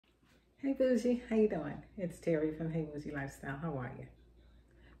Hey Bougie, how you doing? It's Terry from Hey Bougie Lifestyle. How are you?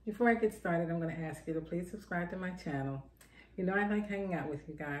 Before I get started, I'm going to ask you to please subscribe to my channel. You know I like hanging out with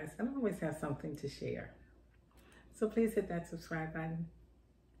you guys. I always have something to share. So please hit that subscribe button.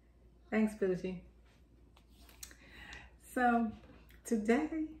 Thanks, Bougie. So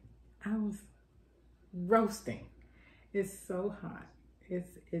today I was roasting. It's so hot.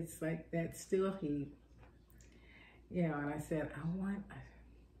 It's like that still heat. You know, and I said, I want a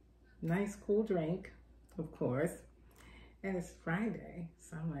nice cool drink, of course. And it's Friday,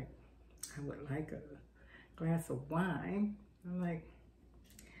 so I'm like, I would like a glass of wine. I'm like,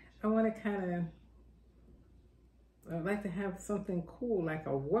 I want to I'd like to have something cool like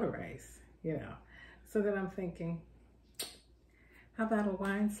a water ice, you know. So then I'm thinking, how about a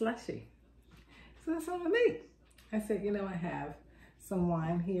wine slushy? So that's what I made. I said, you know, I have some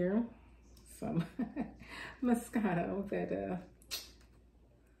wine here, some Moscato that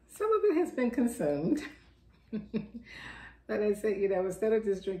some of it has been consumed. But I said, you know, instead of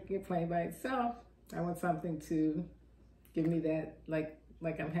just drinking it plain by itself, I want something to give me that, like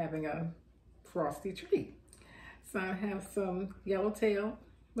I'm having a frosty treat. So I have some Yellowtail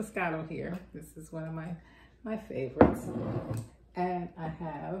Moscato here. This is one of my favorites. And I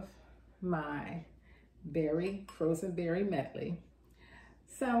have my frozen berry medley.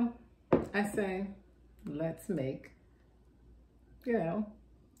 So I say, let's make, you know,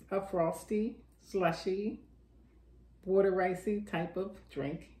 a frosty, slushy, water icy type of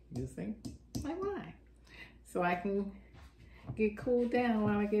drink using my wine. So I can get cooled down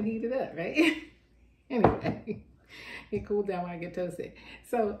while I get heated up, right? Anyway, get cooled down while I get toasted.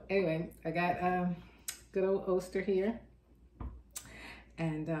 So anyway, I got good old Oster here.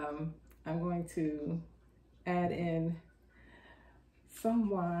 And I'm going to add in some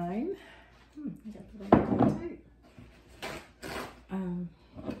wine. I got the wine tight.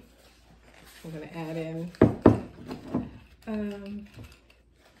 I'm going to add in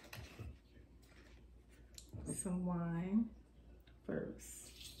some wine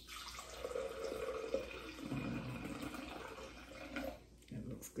first. That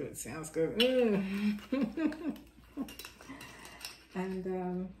looks good, sounds good. And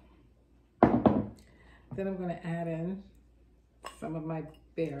then I'm going to add in some of my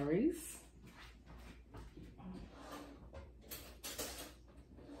berries.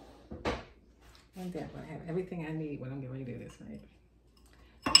 And then I'm going to have everything I need when I'm getting ready to do this, right?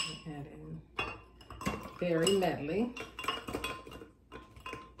 I'm going to add in berry medley.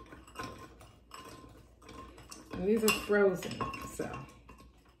 And these are frozen, so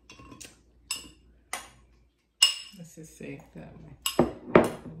let's just see that way.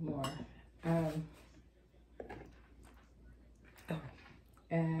 More.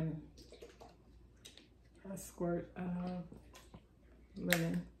 And a squirt of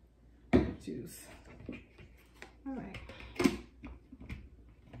lemon juice. All right.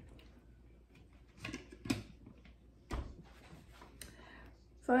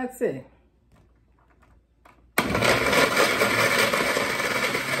 So that's it.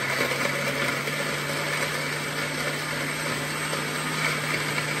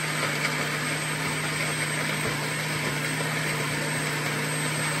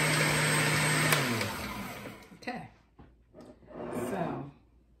 Okay. So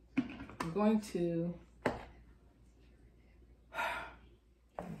I'm going to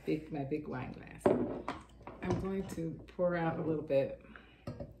my big wine glass. I'm going to pour out a little bit.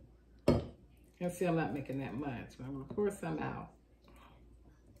 And see, I'm not making that much, but I'm going to pour some out.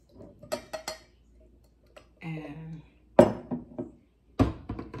 And I'm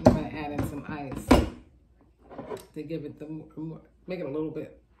going to add in some ice to give it make it a little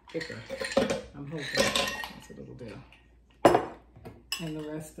bit thicker. I'm hoping that's what it'll do. And the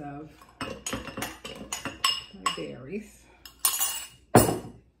rest of my berries.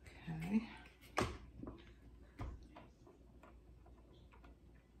 Okay.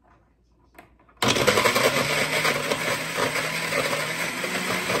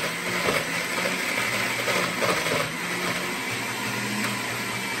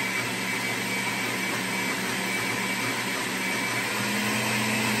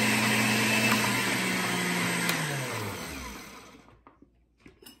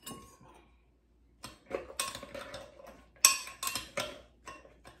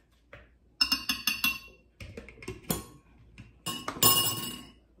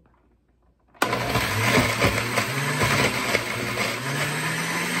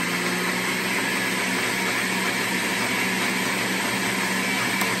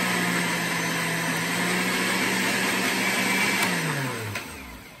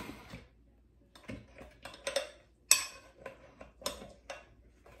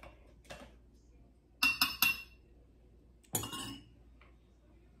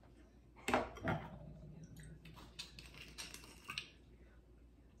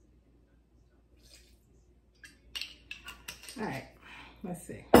 let's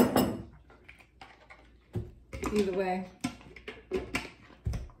see. Either way,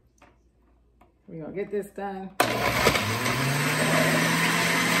 we're gonna get this done.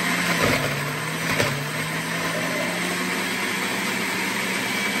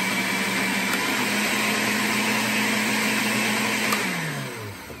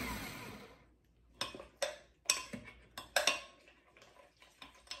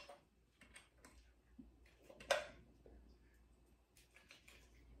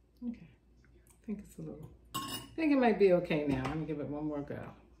 Okay, I think it's a little, I think it might be okay now. Let me give it one more go.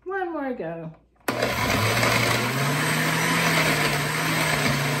 One more go.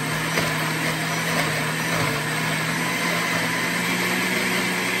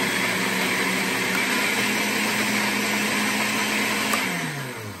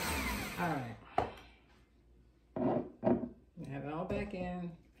 All right. Add it all back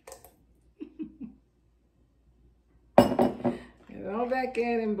in. Add it all back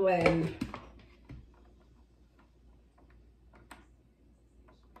in and blend.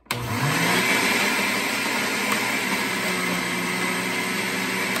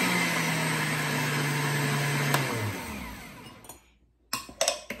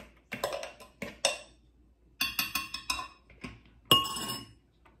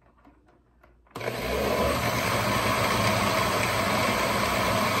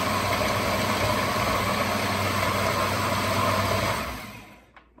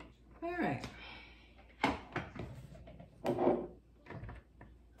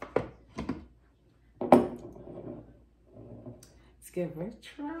 Give it a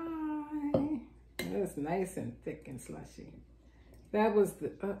try. It's nice and thick and slushy. That was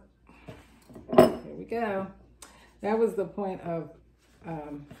the, here we go. That was the point of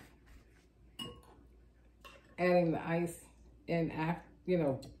adding the ice in, after, you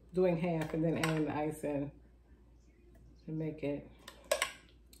know, doing half and then adding the ice in to make it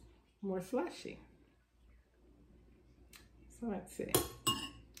more slushy. So let's see.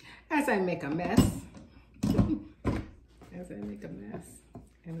 As I make a mess. As I make a mess,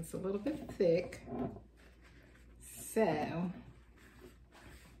 and it's a little bit thick, so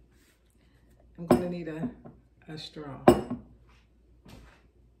I'm going to need a straw.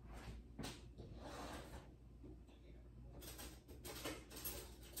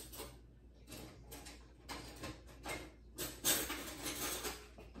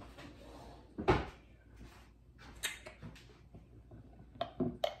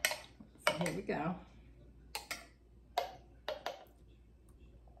 So here we go.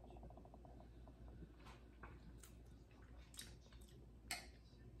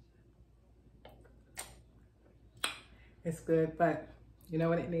 It's good, but you know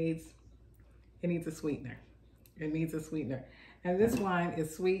what it needs? It needs a sweetener. It needs a sweetener. And this wine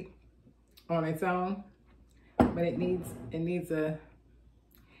is sweet on its own, but it needs a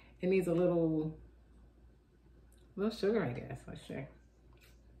little sugar, I guess, I say.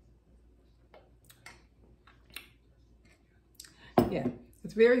 Yeah,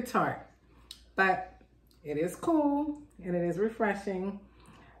 it's very tart, but it is cool and it is refreshing.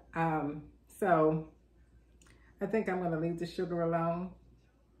 So I think I'm going to leave the sugar alone,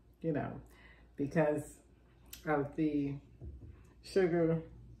 you know, because of the sugar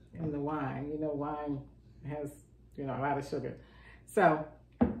in the wine. You know, wine has, you know, a lot of sugar. So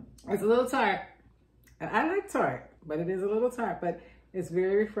it's a little tart. And I like tart, but it is a little tart, but it's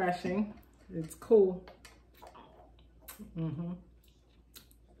very refreshing. It's cool.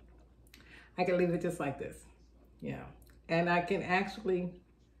 I can leave it just like this, you know, and I can actually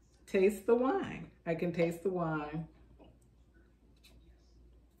taste the wine. I can taste the wine.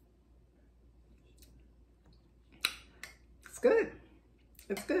 It's good.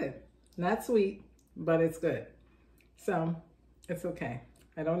 It's good. Not sweet, but it's good. So it's okay.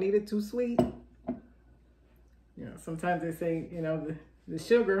 I don't need it too sweet. You know, sometimes they say, you know, the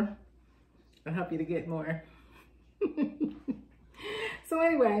sugar will help you to get more. So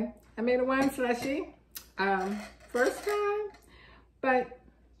anyway, I made a wine slushy. First time, but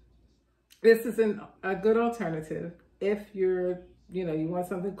this is a good alternative if you're, you know, you want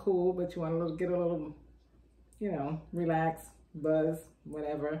something cool, but you want to get a little, you know, relax, buzz,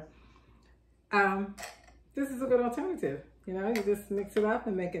 whatever. This is a good alternative. You know, you just mix it up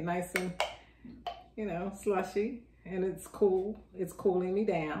and make it nice and, you know, slushy, and it's cool. It's cooling me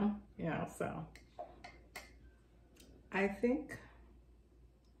down, you know, so I think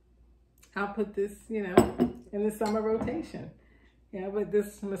I'll put this, you know, in the summer rotation. Yeah, but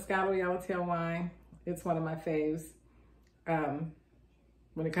this Moscato Yellowtail wine, it's one of my faves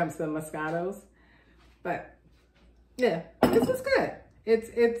when it comes to Moscatos. But yeah, this is good.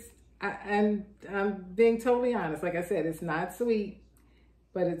 And I'm being totally honest. Like I said, it's not sweet.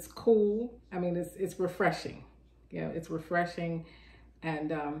 but it's cool. I mean, it's refreshing. You know, it's refreshing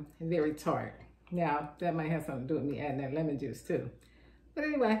and very tart. Now, that might have something to do with me adding that lemon juice too. But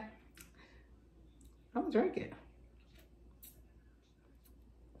anyway, I'm gonna drink it.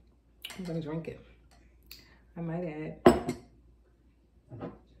 I'm gonna drink it. I might add a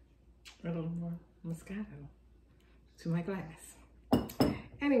little more Moscato to my glass.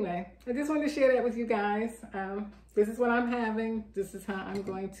 Anyway, I just wanted to share that with you guys. This is what I'm having. This is how I'm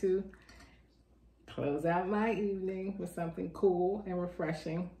going to close out my evening with something cool and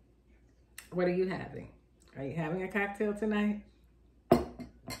refreshing. What are you having? Are you having a cocktail tonight? Well,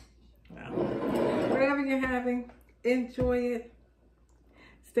 whatever you're having, enjoy it.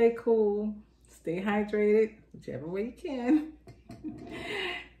 Stay cool. Stay hydrated, whichever way you can.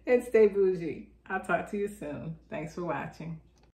 And stay bougie. I'll talk to you soon. Thanks for watching.